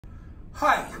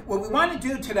Hi, what we want to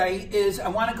do today is I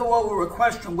want to go over a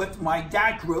question with my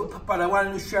DAT group, but I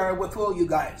wanted to share it with all you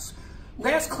guys.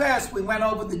 Last class we went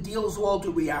over the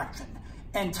Diels-Alder reaction,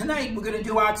 and tonight we're going to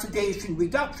do oxidation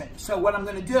reduction. So what I'm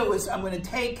going to do is I'm going to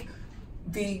take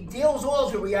the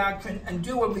Diels-Alder reaction and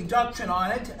do a reduction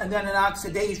on it, and then an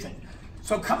oxidation.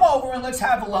 So come over and let's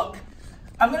have a look.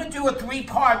 I'm going to do a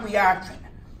three-part reaction.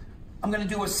 I'm going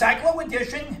to do a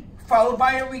cycloaddition, followed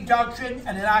by a reduction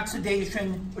and an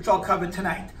oxidation, which I'll cover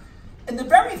tonight. In the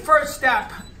very first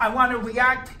step, I want to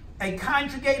react a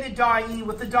conjugated diene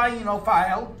with a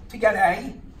dienophile to get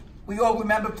A. We all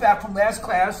remember that from last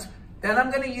class. Then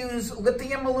I'm going to use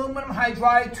lithium aluminum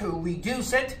hydride to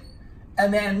reduce it.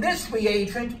 And then this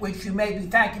reagent, which you may be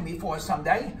thanking me for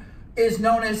someday, is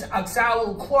known as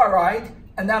oxalyl chloride,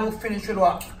 and that'll finish it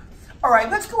off. All right,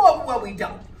 let's go over what we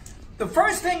done. The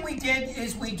first thing we did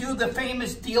is we do the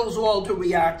famous Diels-Alder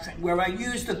reaction, where I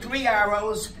use the three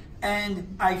arrows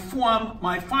and I form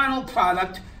my final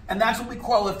product, and that's what we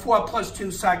call a 4+2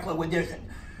 cycloaddition.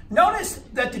 Notice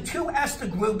that the two ester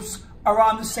groups are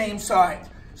on the same side.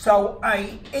 So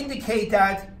I indicate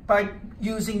that by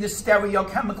using the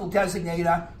stereochemical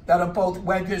designator that are both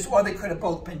wedges, or they could have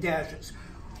both been dashes.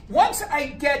 Once I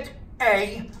get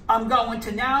A, I'm going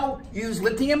to now use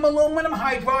lithium aluminum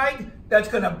hydride. That's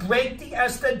going to break the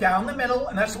ester down the middle,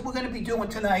 and that's what we're going to be doing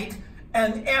tonight.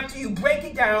 And after you break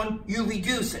it down, you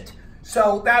reduce it.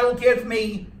 So that'll give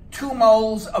me 2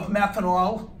 moles of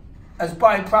methanol as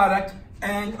byproduct.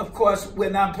 And of course, we're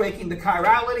not breaking the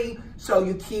chirality, so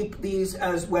you keep these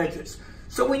as wedges.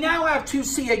 So we now have 2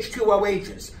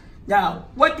 CH2OHs. Now,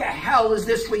 what the hell is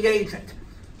this reagent?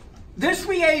 This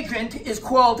reagent is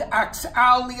called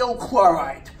oxalyl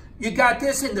chloride. You got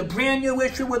this in the brand new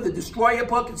issue of the Destroyer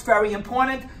book. It's very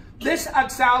important. This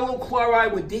oxalyl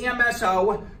chloride with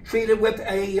DMSO treated with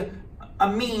a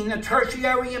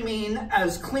tertiary amine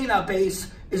as cleanup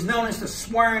base is known as the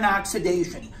Swern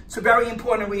oxidation. It's a very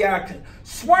important reaction.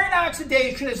 Swern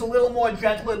oxidation is a little more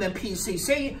gentler than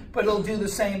PCC, but it'll do the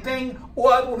same thing, or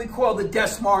what we call the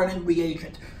Desmartin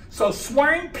reagent. So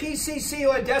Swern, PCC,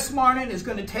 or Desmartin is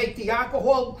going to take the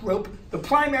alcohol group, the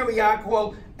primary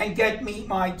alcohol, and get me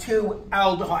my 2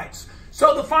 aldehydes.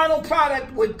 So the final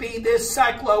product would be this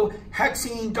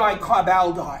cyclohexene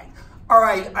dicarbaldehyde. All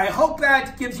right, I hope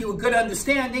that gives you a good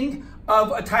understanding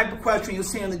of a type of question you'll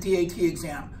see on the DAT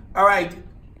exam. All right,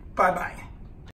 bye-bye.